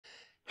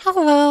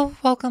Hello,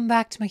 welcome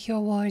back to my Hero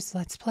Wars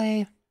Let's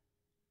Play.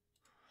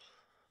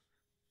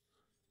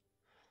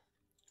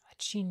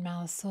 Gene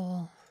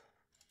Malasol.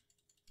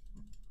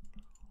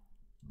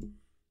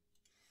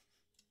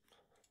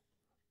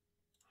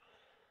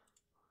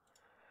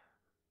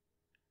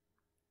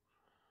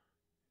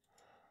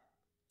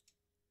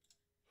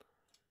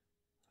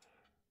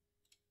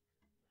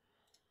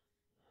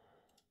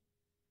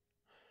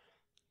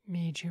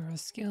 Mage Hero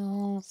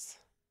Skills.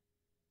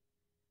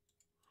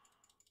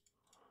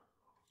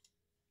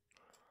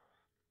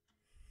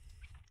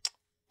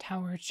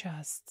 Tower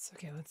Chests.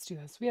 Okay, let's do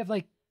this. We have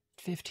like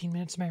 15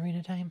 minutes of my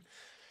arena time.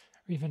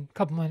 Or even a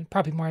couple minutes,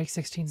 probably more like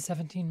 16,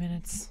 17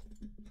 minutes.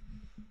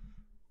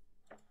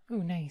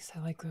 Ooh, nice. I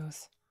like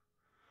those.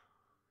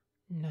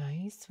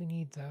 Nice. We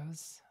need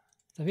those.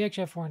 So we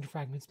actually have 400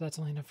 fragments, but that's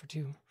only enough for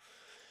 2.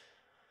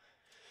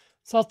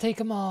 So I'll take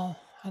them all.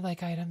 I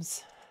like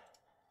items.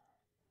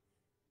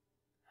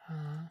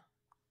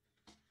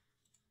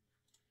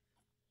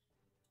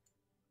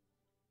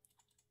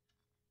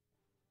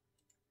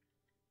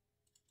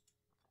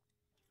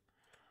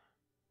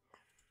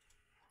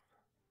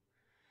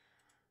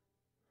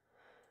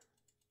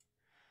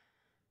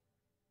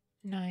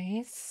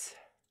 Nice.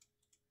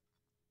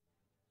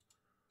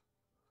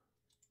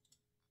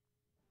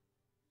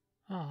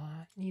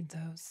 Aw, need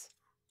those.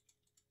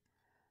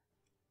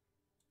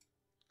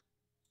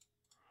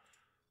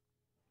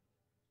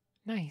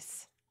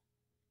 Nice.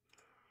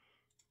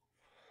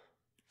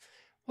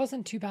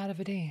 Wasn't too bad of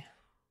a day.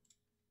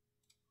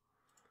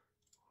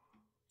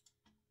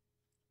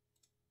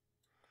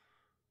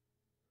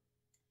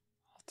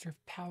 Altar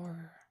of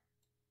Power.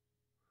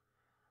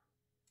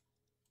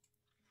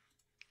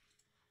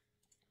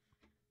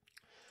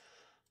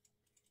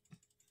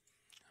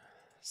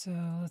 So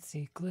let's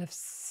see,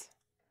 glyphs.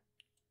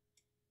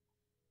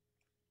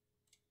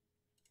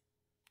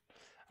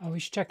 Oh, we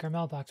should check our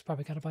mailbox.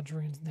 Probably got a bunch of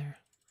runes in there.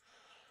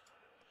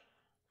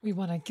 We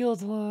want a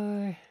guild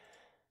war.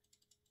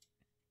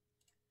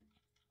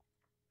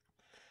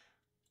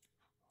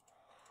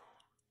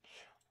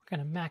 We're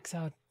gonna max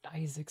out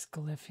Isaac's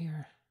glyph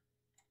here.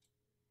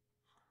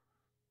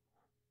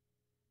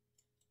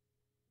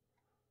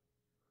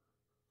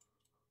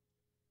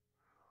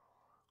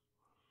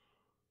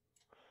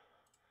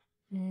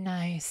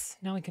 Nice.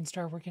 Now we can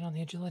start working on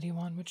the agility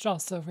one, which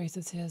also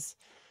raises his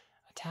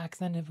attack.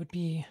 Then it would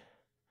be,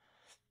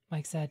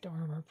 like said,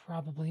 armor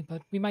probably,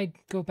 but we might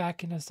go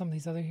back into some of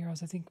these other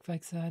heroes. I think,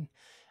 like said,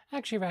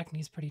 actually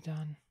Arachne's pretty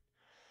done.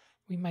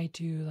 We might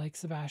do like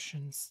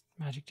Sebastian's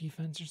magic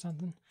defense or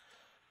something.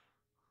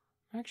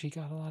 I actually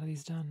got a lot of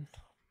these done.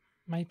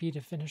 Might be to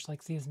finish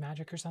like Thea's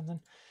magic or something.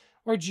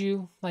 Or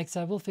Jew, like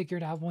said, we'll figure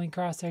it out. When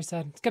Crosshair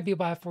said it's gonna be a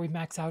while before we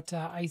max out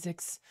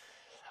Isaac's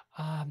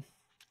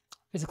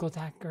physical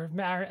attack or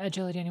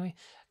agility anyway.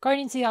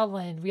 Guardians of the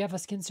Outland, we have a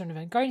Skinstone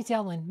event. Guardians of the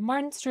Outland,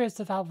 monsters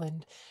of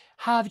Outland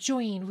have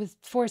joined with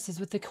forces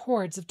with the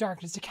hordes of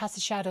darkness to cast a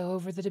shadow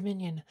over the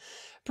Dominion.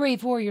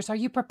 Brave warriors, are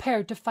you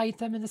prepared to fight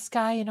them in the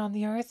sky and on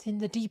the earth, in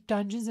the deep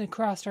dungeons and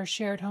across our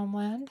shared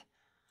homeland?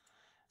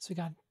 So we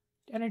got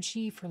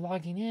energy for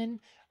logging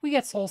in. We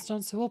get soul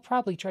stones, so we'll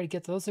probably try to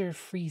get those. They're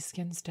free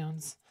skin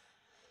stones.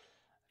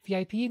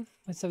 VIP,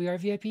 so we are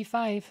VIP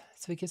 5,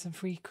 so we get some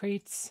free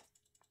crates.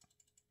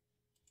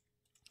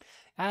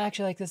 I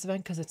actually like this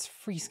event because it's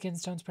free skin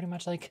stones pretty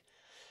much. Like,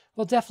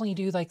 we'll definitely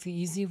do like the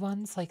easy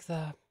ones, like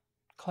the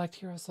collect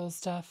hero soul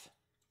stuff.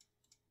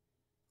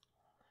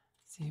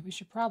 See, we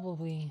should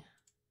probably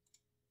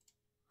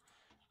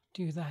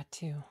do that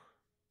too.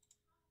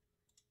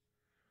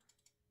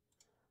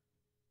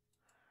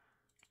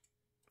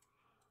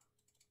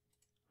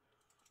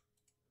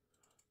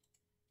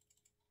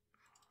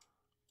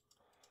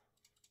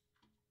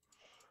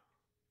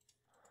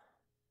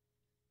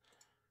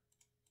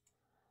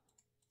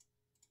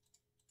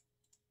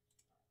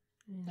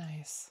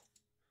 Nice.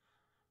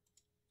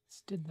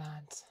 Just did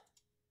that.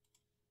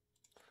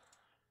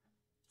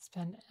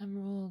 Spend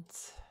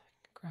emeralds.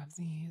 Grab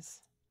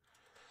these.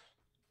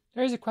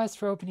 There's a quest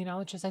for opening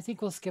outlet chest. I think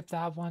we'll skip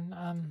that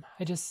one.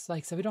 I just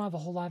like so we don't have a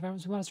whole lot of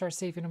items. We want to start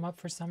saving them up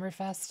for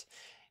Summerfest.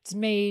 It's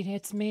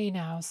May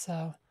now,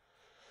 so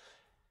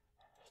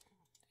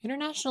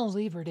International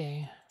Labor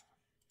Day.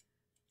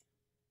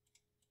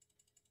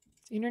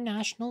 It's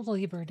International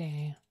Labor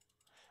Day,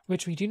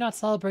 which we do not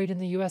celebrate in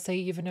the USA,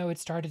 even though it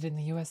started in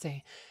the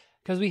USA.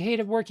 Because we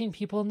hate working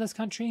people in this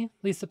country,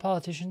 at least the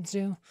politicians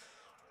do.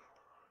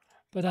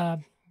 But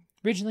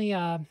originally,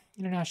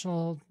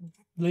 International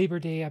Labor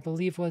Day, I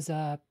believe, was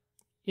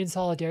in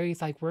solidarity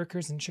with like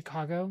workers in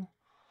Chicago.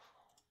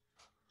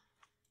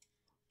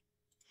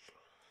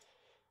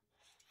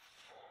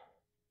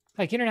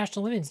 Like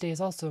International Women's Day is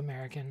also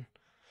American.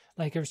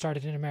 Like it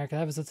started in America.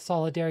 That was the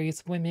solidarity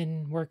with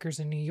women workers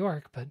in New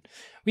York, but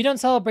we don't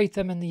celebrate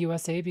them in the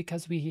USA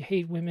because we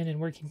hate women and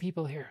working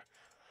people here.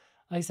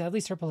 Like I said, at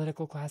least our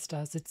political class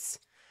does. It's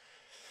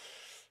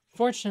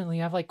fortunately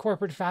I have like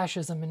corporate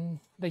fascism in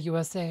the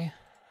USA.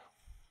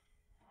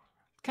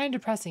 Kind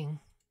of depressing.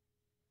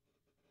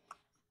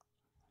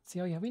 See,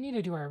 oh yeah, we need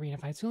to do our arena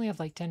fights. We only have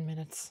like 10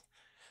 minutes.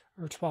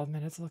 Or 12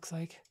 minutes, looks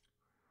like.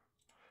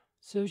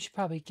 So we should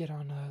probably get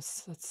on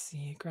us. Let's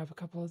see, grab a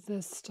couple of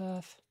this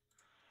stuff.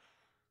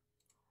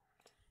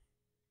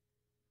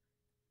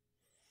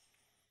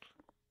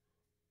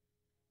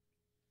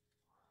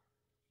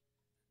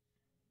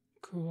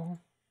 Cool.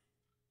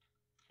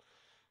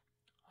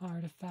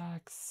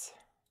 Artifacts.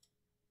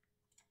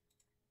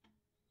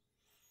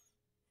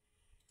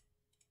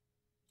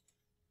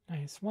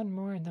 Nice. One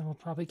more, and then we'll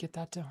probably get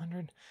that to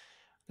 100.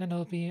 Then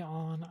it'll be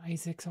on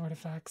Isaac's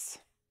artifacts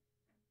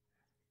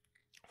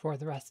for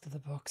the rest of the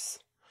books.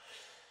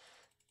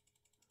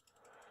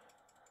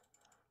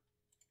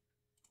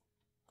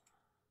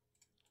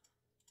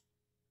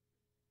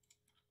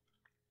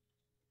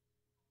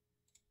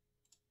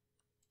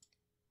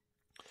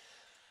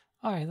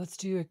 Alright, let's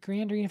do a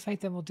grand arena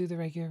fight, then we'll do the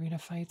regular arena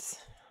fights.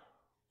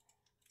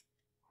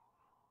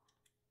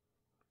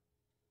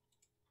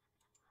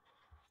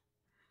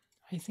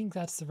 I think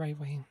that's the right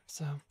way,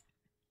 so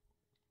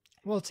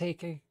we'll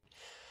take a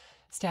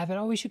stab at it.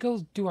 Oh, we should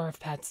go do our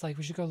pets. Like,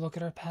 we should go look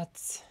at our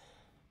pets.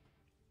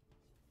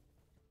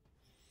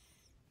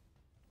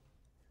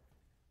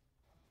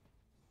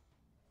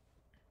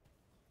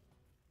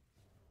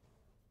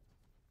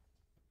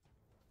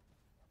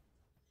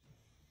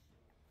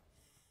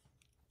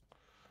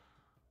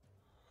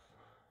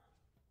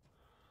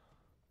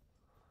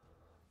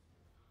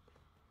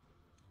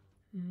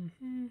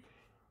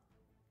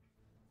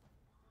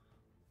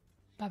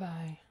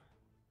 Bye-bye.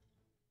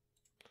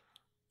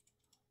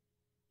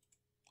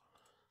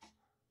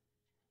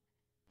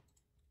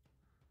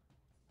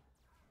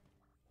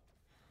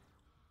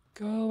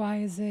 Go,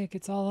 Isaac.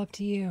 It's all up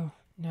to you.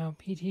 No,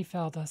 PT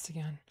failed us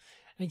again.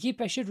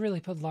 I should really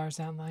put Lars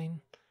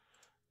online.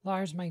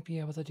 Lars might be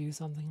able to do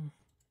something.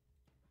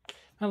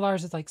 Now,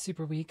 Lars is like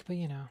super weak, but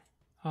you know.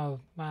 Oh,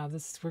 wow,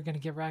 we're gonna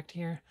get wrecked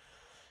here.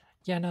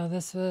 Yeah, no,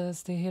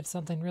 they hit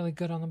something really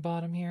good on the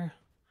bottom here.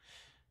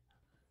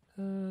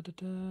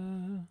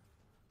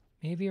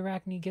 Maybe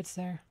Arachne gets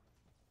there.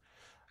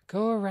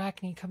 Go,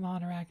 Arachne. Come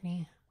on,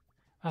 Arachne.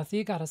 Wow,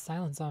 Thea got a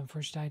silence on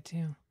before she died,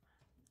 too.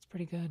 It's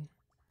pretty good.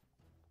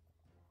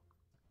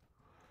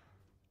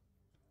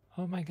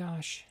 Oh my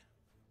gosh.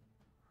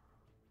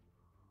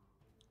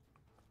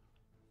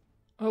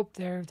 Oh,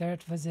 there,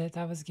 that was it.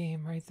 That was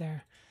game right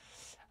there.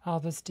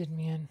 Albus did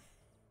me in.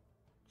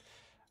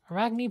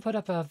 Arachne put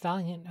up a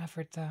valiant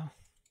effort, though.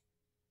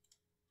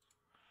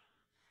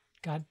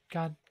 Got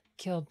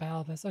killed by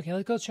Albus. Okay,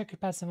 let's go check your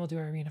pets and we'll do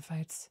our arena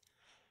fights.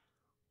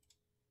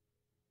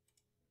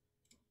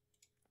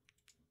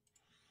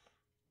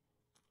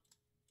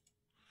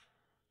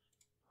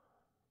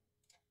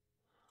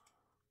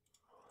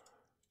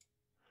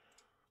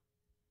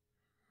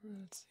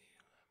 Let's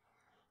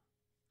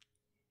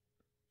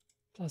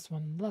see.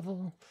 +1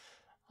 level.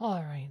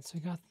 Alright, so we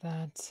got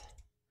that.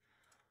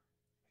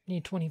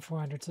 Need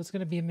 2,400, so it's going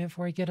to be a minute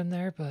before we get him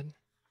there, but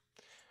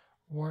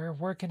we're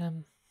working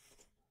him.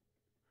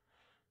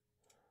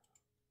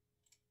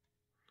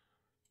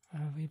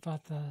 We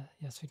bought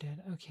yes we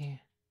did,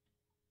 okay.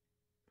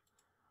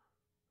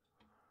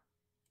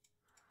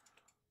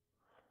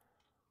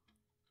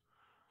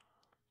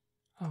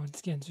 Oh, and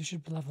skins, we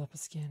should level up a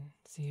skin.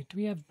 Let's see, do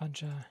we have a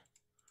bunch of...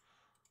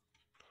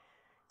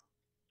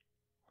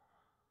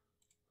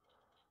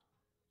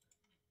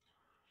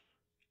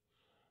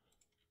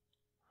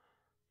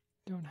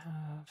 Don't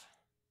have...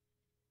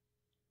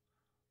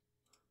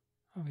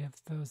 Oh, we have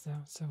those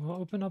though. So we'll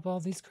open up all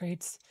these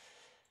crates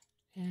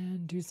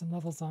and do some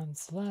levels on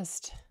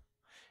Celeste,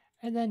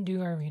 and then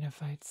do our arena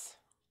fights.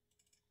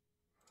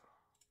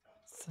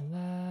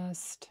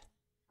 Celeste,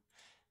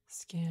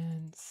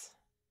 skins,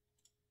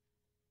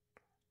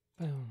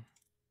 boom.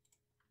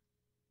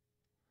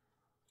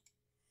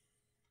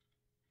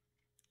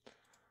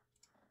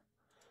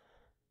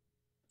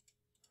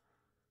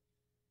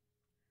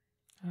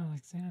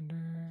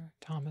 Alexander,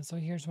 Thomas. So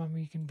here's one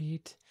we can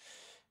beat.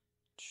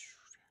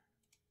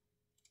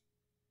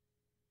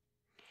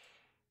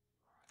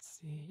 Let's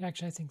see.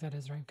 Actually, I think that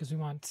is right because we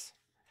want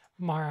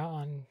Mara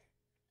on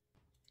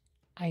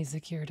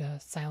Isaac here to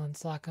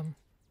silence lock him.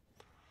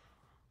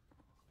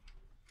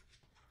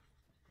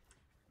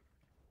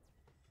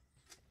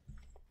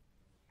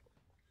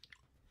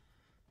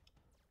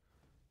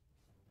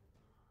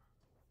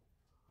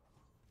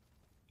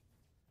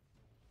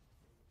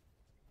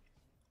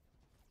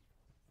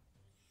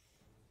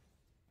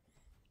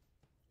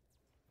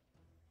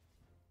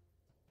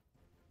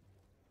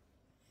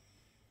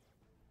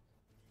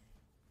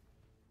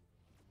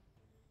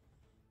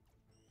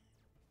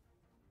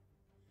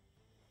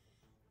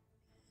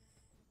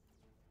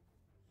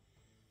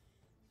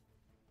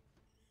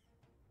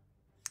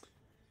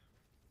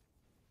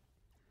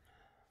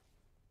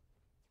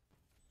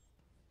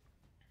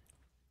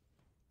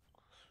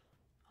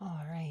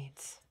 All right.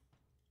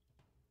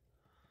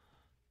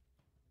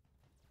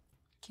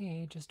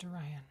 Okay, just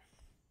Orion.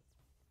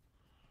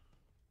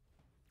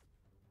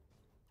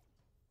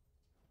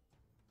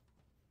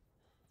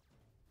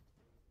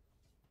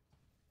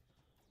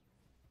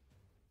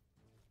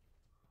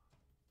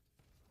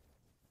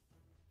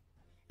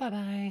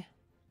 Bye-bye.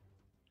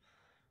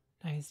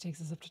 Nice,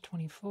 takes us up to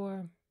 24.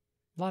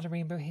 A lot of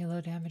rainbow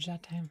halo damage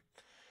that time.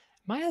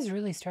 Maya's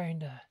really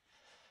starting to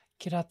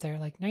get up there.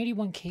 Like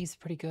 91k is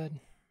pretty good.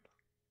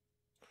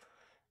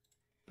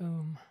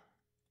 Boom.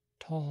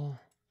 Toll.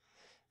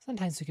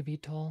 Sometimes we could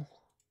beat Toll.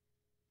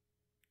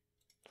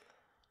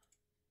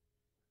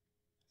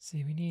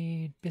 See, we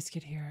need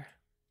Biscuit here.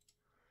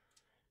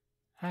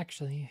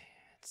 Actually,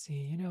 let's see,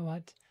 you know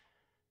what?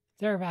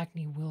 Their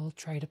Arachne will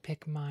try to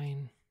pick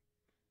mine.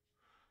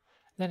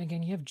 Then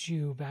again, you have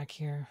Jew back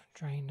here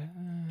trying to...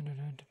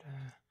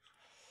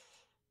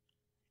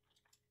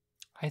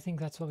 I think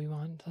that's what we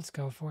want. Let's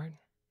go for it.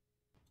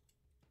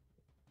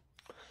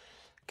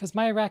 Because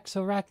my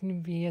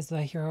Arachne is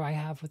the hero I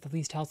have with the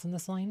least health in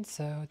this line,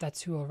 so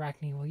that's who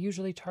Arachne will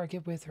usually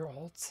target with her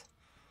ults.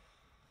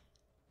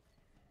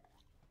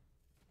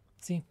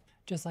 See,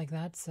 just like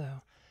that,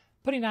 so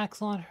putting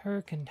Axel on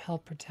her can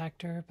help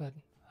protect her, but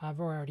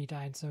Roar already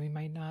died, so we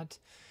might not.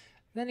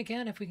 Then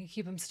again, if we can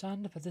keep him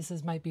stunned,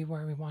 but might be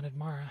where we wanted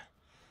Mara.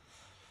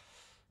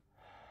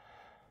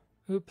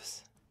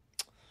 Oops.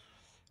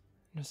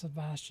 No,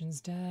 Sebastian's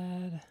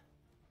dead.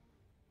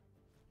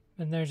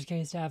 And there's a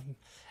case to have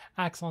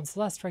Axel and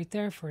Celeste right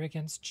there for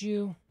against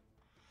Jew.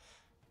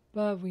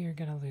 But we are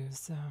gonna lose,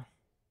 so.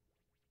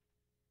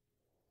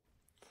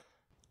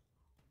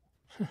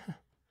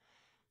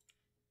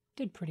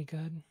 Did pretty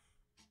good.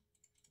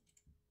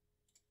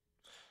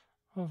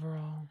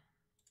 Overall.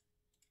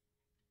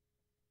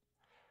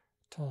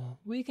 Toll.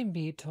 We can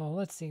beat Toll.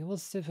 Let's see. We'll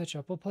switch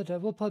up. We'll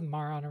put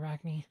Mara on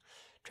Arachne.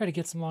 Try to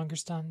get some longer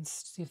stuns.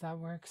 See if that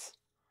works.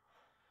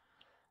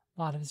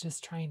 A lot of it's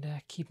just trying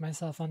to keep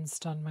myself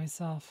unstunned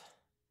myself.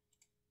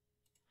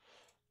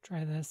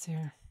 Try this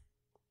here.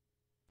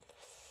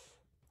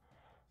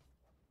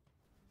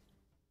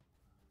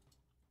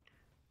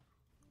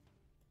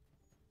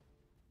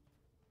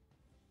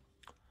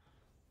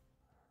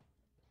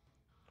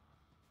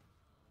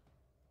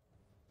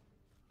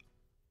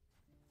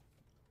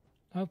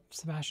 Oh,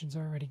 Sebastian's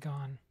already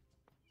gone.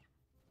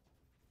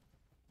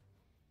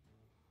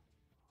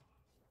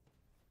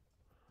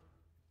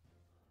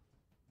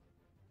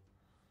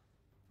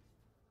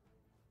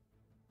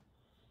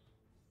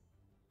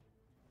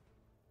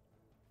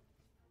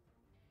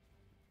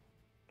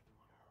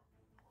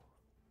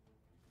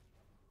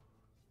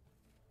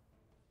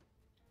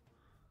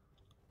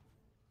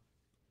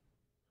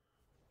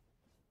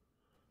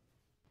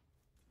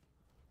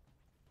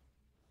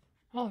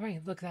 All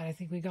right, look at that. I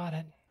think we got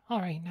it. All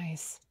right,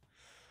 nice.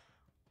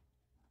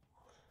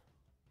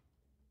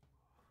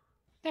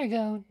 There you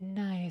go.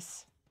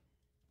 Nice.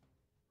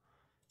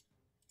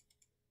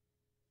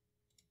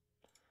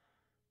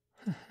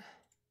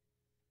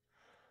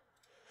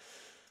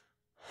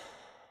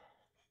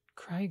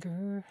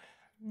 Krieger.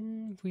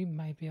 We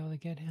might be able to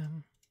get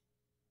him.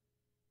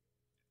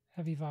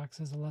 Heavy Vox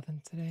is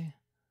 11th today.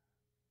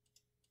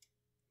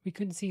 We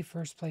couldn't see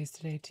first place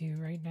today, too,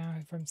 right now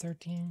from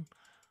 13.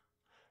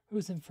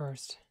 Who's in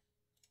first?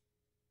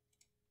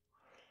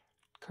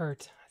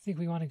 Kurt. I think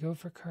we want to go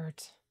for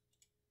Kurt.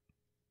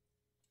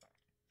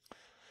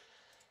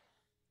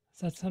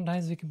 So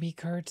sometimes we can beat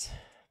Kurt.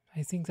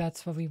 I think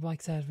that's what we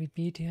said. We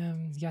beat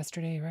him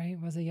yesterday, right?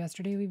 Was it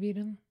yesterday we beat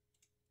him?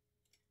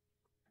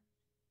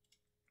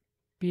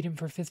 Beat him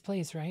for 5th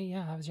place, right?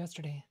 Yeah, that was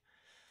yesterday.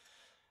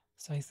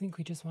 So I think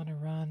we just want to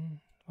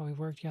run what we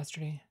worked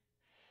yesterday.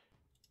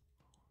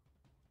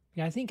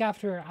 Yeah, I think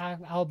after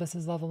Albus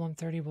is level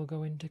 130, we'll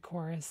go into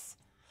Chorus.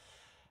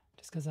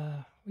 Just because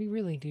we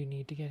really do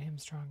need to get him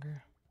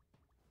stronger.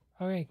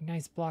 Alright,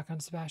 nice block on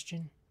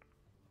Sebastian.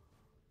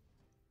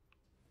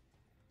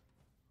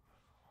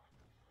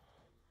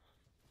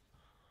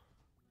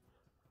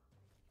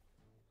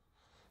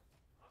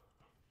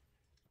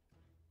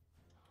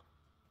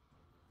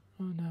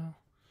 Oh no.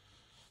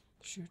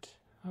 Shoot.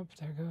 Oh,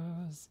 there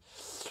goes.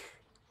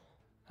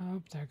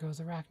 Oh, there goes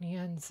Arachne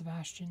and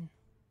Sebastian.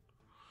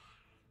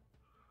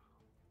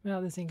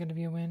 Well, this ain't gonna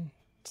be a win.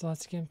 So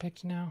let's get him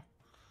picked now.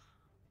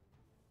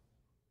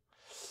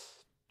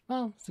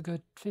 Well,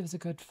 it was a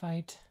good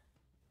fight.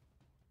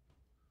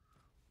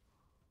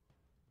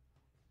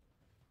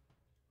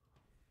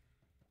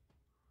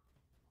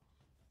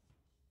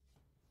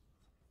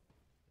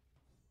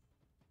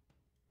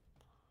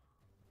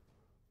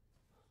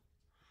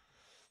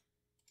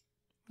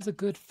 It was a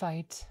good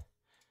fight.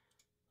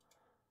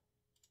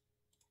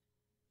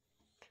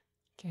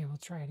 Okay, we'll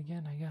try it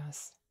again, I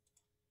guess.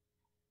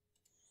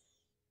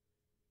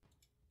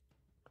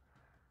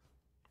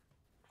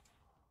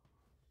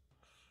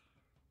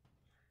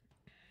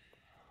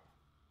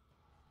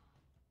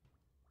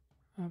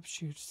 Oh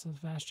shoot,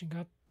 Sebastian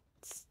got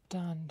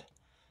stunned.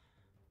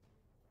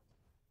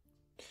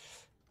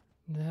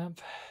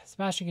 Nope.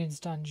 Sebastian getting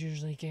stunned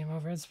usually game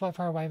over. That's by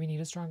far why we need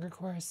a stronger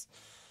chorus.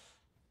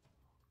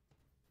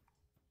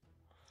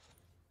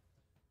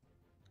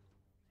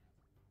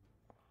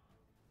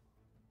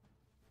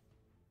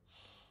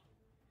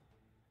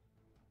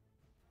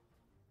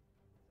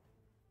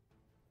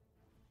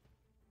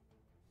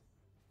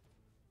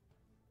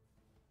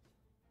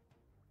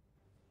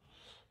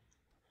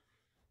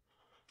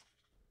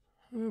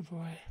 Oh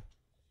boy.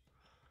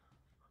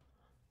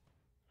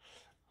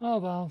 Oh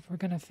well, we're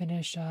gonna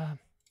finish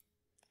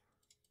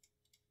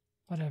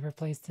whatever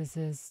place this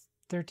is.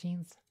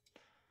 13th.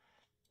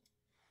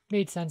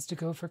 Made sense to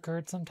go for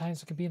Kurt.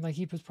 Sometimes it could be like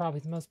he was probably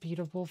the most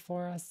beatable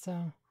for us,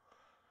 so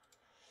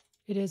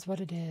it is what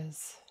it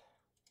is.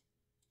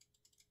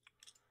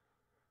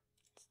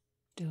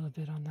 Do a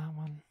bit on that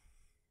one.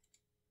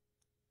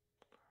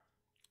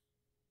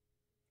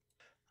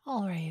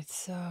 Alright,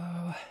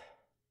 so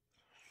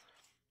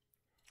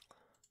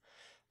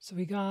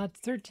we got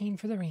 13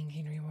 for the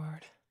ranking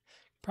reward.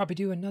 Probably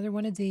do another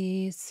one of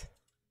these.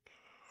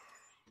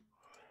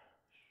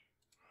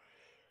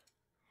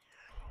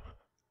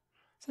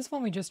 Is this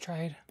one we just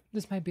tried?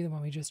 This might be the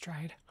one we just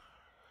tried.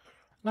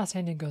 Last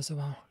time didn't go so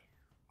well.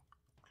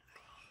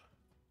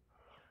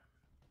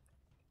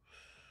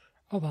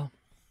 Oh well.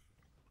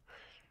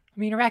 I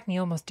mean, Arachne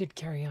almost did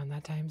carry on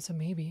that time, so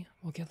maybe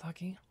we'll get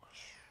lucky.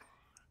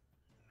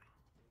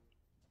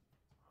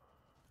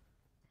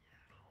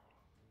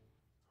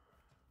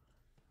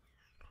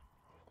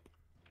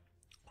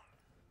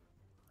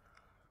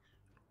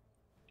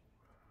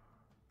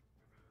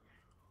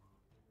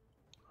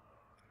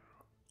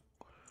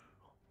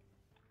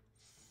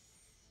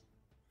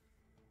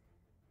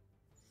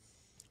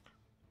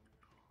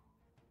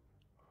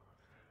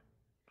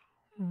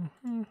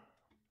 Mm-hmm.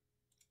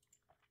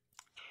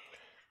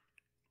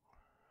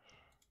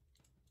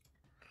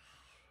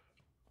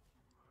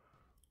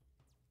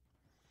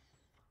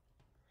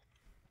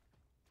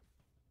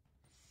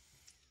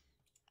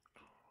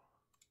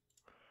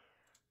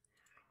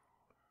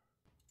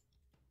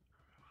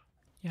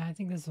 Yeah, I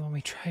think this is the one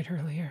we tried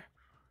earlier.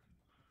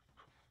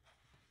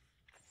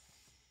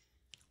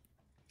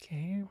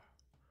 Okay.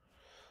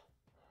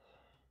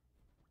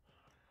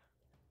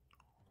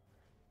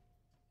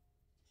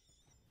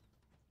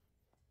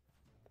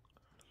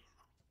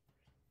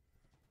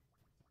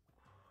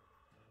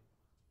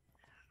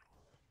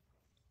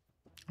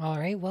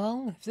 Alright,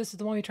 well, if this is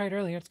the one we tried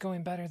earlier, it's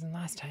going better than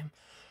last time.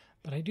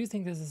 But I do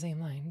think this is the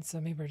same line,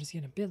 so maybe we're just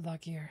getting a bit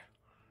luckier.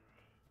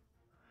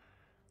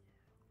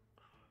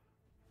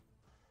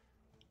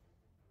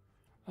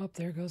 Oh,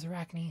 there goes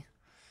Arachne.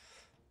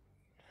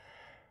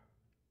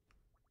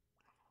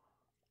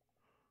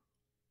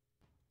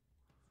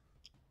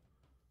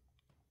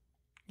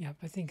 Yep,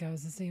 I think that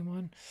was the same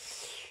one.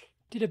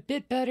 Did a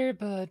bit better,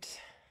 but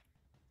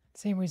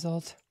same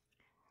result.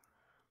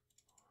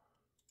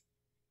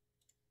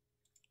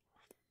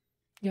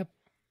 Yep,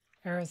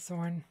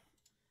 Arathorn.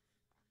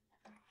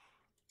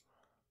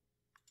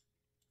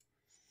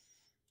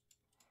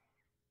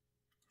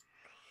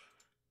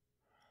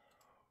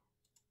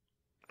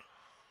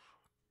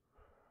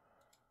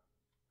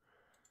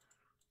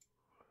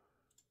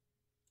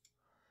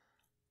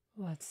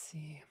 Let's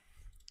see.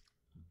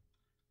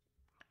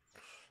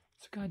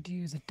 So gotta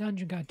do the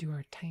dungeon, gotta do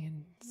our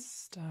tan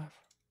stuff.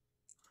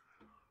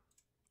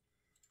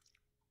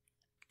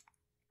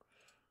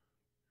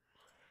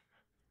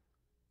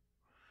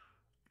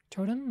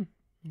 Totem?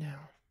 No.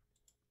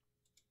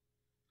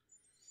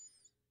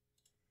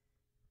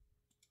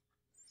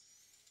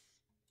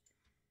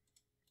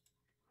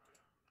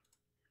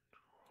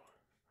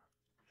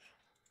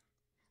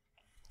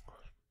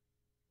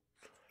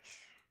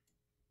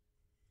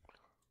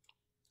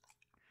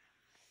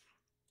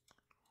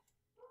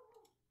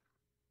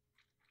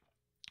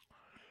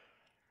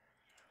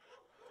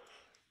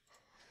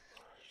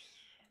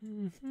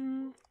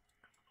 Mm-hmm.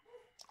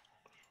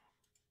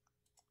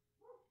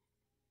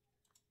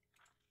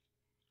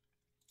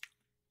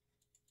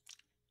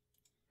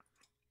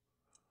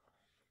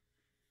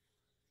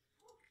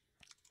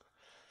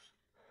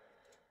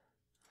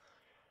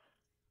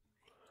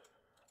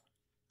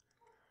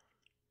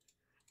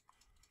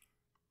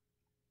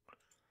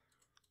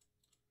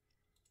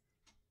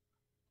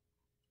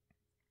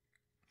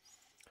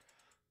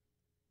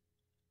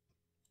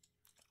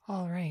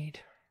 All right.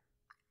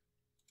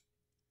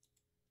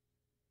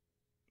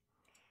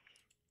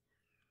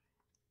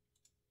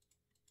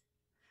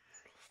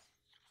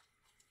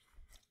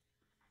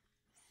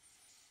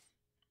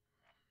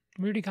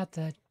 We already got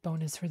the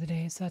bonus for the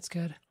day, so that's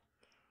good.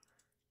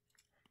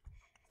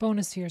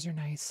 Bonus spheres are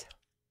nice.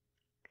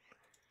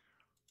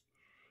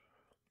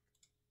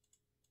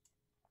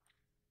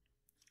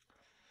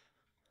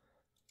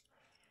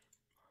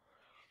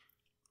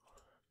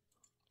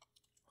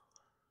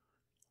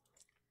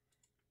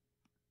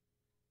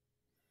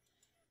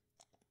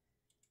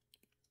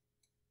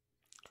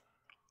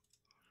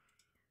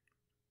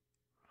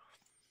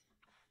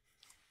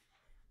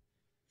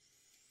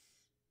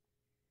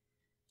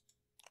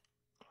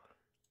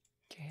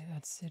 Okay,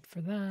 that's it for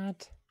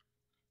that.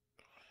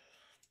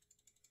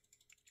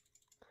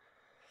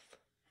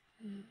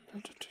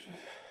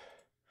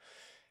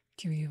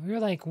 We were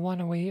like one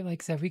away.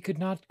 Like I said, we could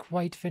not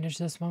quite finish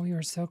this one. We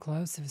were so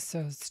close. It was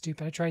so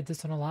stupid. I tried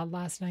this one a lot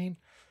last night.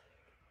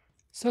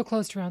 So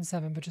close to round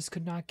 7, but just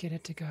could not get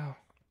it to go.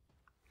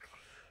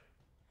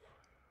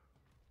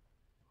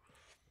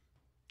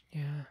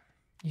 Yeah.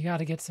 You got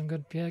to get some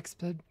good picks,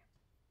 but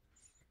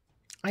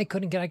I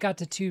couldn't get. I got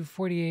to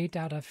 248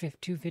 out of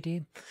 250,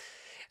 and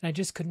I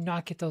just could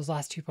not get those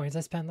last 2 points. I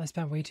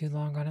spent way too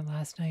long on it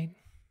last night.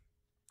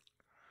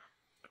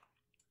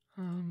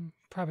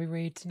 Probably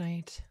raid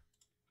tonight.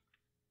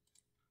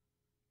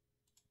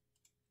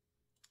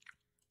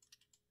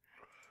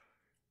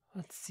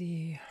 Let's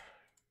see.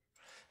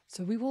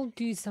 So we will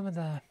do some of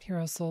the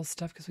Hero Soul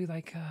stuff because we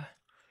like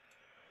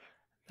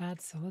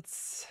that. So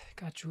let's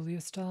got Julia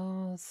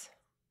Stalls.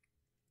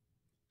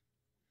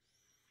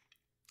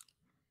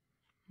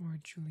 More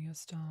Julia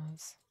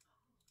Stalls.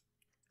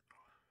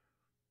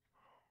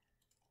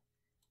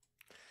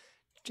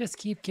 Just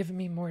keep giving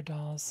me more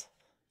dolls.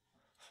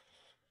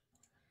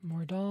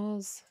 More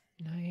dolls.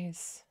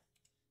 Nice.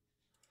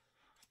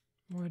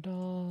 More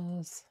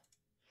dolls.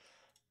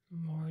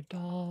 More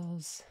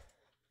dolls.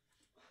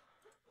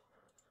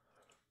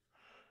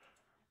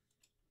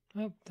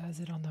 Oh, that's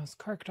it on those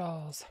Kark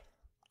dolls.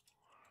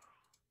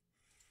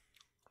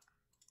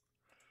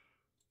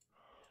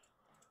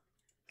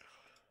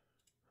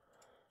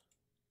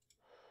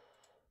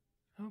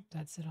 Oh,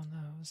 that's it on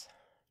those.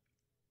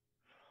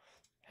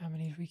 How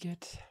many did we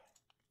get?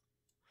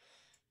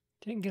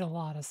 Didn't get a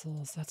lot of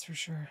souls, that's for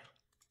sure.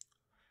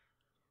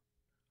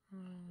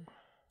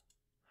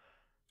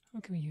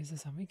 What can we use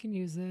this on? We can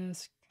use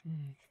this.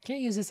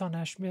 Can't use this on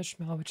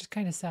Ishmael, which is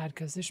kind of sad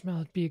because Ishmael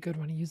would be a good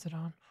one to use it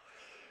on.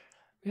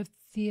 We have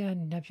the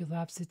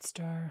Nebulapsid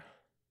Star.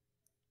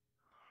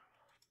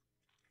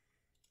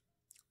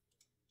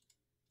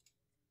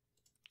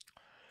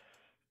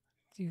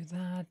 Do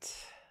that.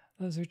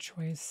 Those are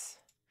choice.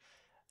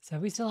 So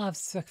we still have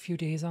a few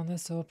days on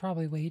this, so we'll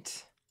probably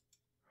wait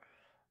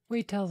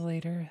till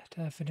later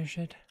to finish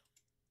it.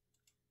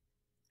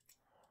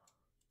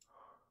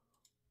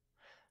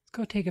 Let's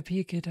go take a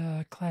peek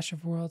at Clash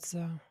of Worlds,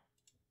 though.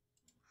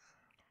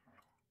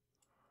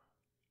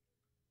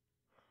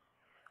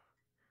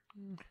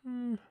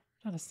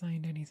 Not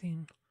assigned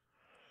anything.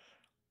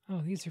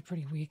 Oh, these are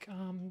pretty weak.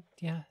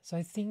 Yeah, so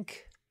I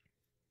think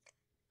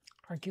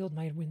our guild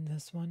might win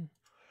this one.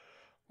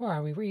 Where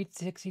are we? We're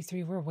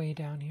 863. We're way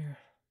down here.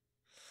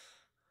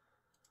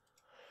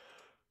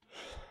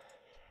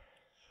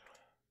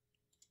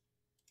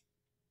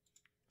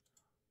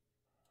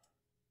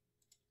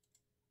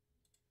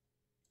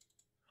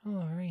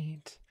 All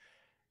right.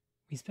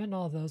 We spend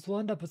all those. We'll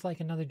end up with like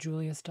another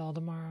Julia stall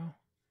tomorrow.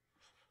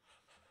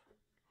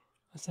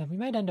 I said we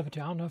might end up with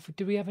 2. I don't know if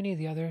did we have any of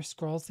the other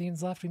scroll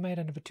scenes left. We might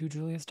end up with 2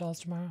 Julia stalls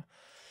tomorrow.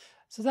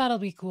 So that'll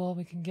be cool.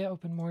 We can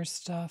open more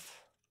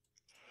stuff.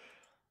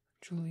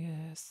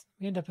 Julius.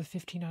 We end up with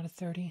 15 out of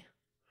 30.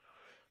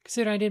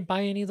 Considering I didn't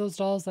buy any of those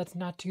dolls, that's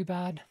not too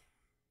bad.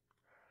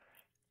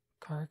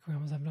 Kark. We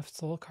almost have enough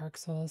Kark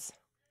souls.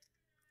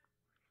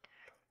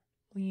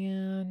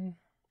 Leanne.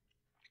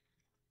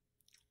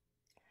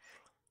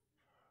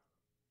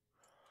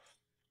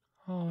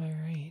 All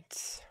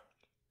right.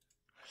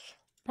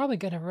 Probably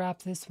gonna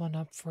wrap this one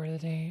up for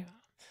today.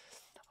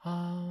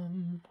 I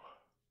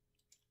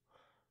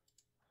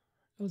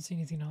don't see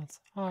anything else.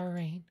 All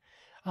right.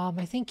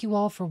 I thank you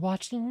all for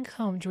watching.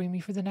 Come join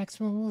me for the next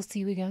one. We'll see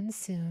you again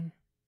soon.